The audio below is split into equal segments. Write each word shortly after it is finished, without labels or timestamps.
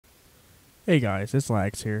Hey guys, it's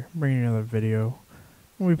Lax here, bringing another video.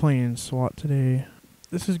 We'll be playing SWAT today.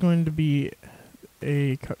 This is going to be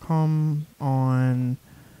a cutcom on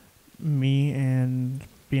me and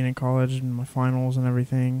being in college and my finals and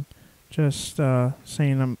everything. Just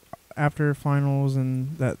saying I'm after finals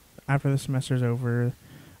and that after the semester's over,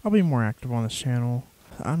 I'll be more active on this channel.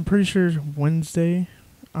 I'm pretty sure Wednesday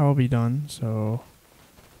I'll be done, so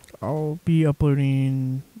I'll be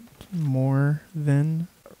uploading more then.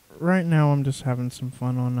 Right now I'm just having some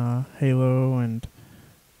fun on Halo and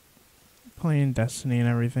playing Destiny and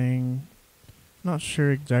everything. Not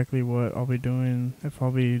sure exactly what I'll be doing, if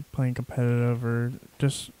I'll be playing competitive or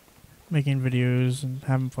just making videos and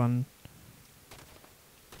having fun.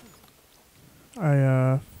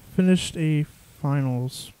 I finished a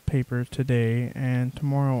finals paper today, and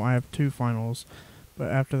tomorrow I have 2 finals,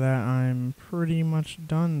 but after that I'm pretty much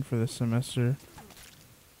done for this semester.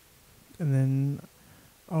 And then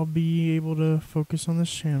I'll be able to focus on this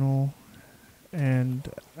channel and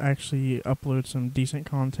actually upload some decent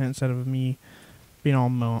content instead of me being all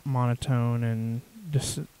monotone and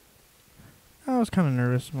just. I was kind of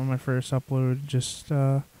nervous on my first upload, just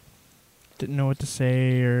didn't know what to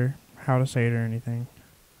say or how to say it or anything.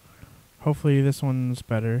 Hopefully this one's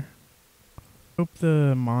better. Hope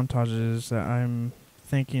the montages that I'm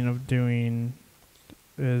thinking of doing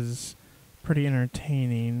is pretty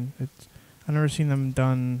entertaining. I've never seen them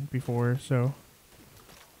done before, so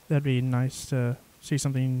that'd be nice to see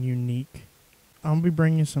something unique. I'll be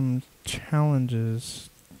bringing some challenges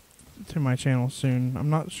to my channel soon. I'm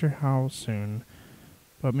not sure how soon,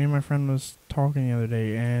 but me and my friend was talking the other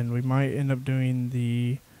day, and we might end up doing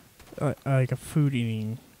the like a food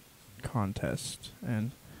eating contest,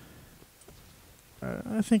 and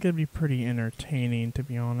I think it'd be pretty entertaining, to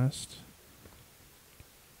be honest.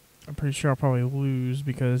 I'm pretty sure I'll probably lose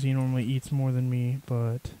because he normally eats more than me,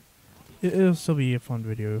 but it'll still be a fun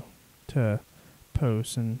video to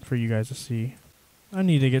post and for you guys to see. I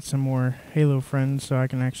need to get some more Halo friends so I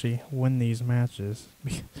can actually win these matches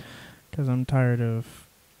because I'm tired of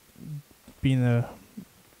being the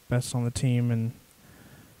best on the team and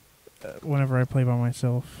whenever I play by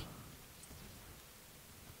myself.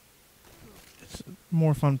 It's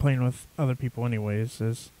more fun playing with other people anyways,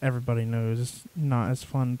 as everybody knows. It's not as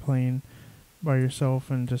fun playing by yourself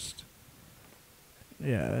and just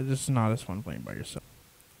not as fun playing by yourself.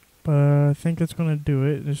 But I think that's going to do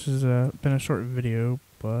it. This has been a short video,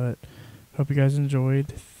 but hope you guys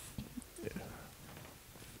enjoyed.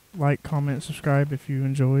 Like, comment, subscribe if you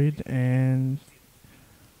enjoyed, and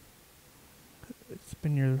it's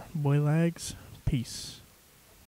been your boy Lags. Peace.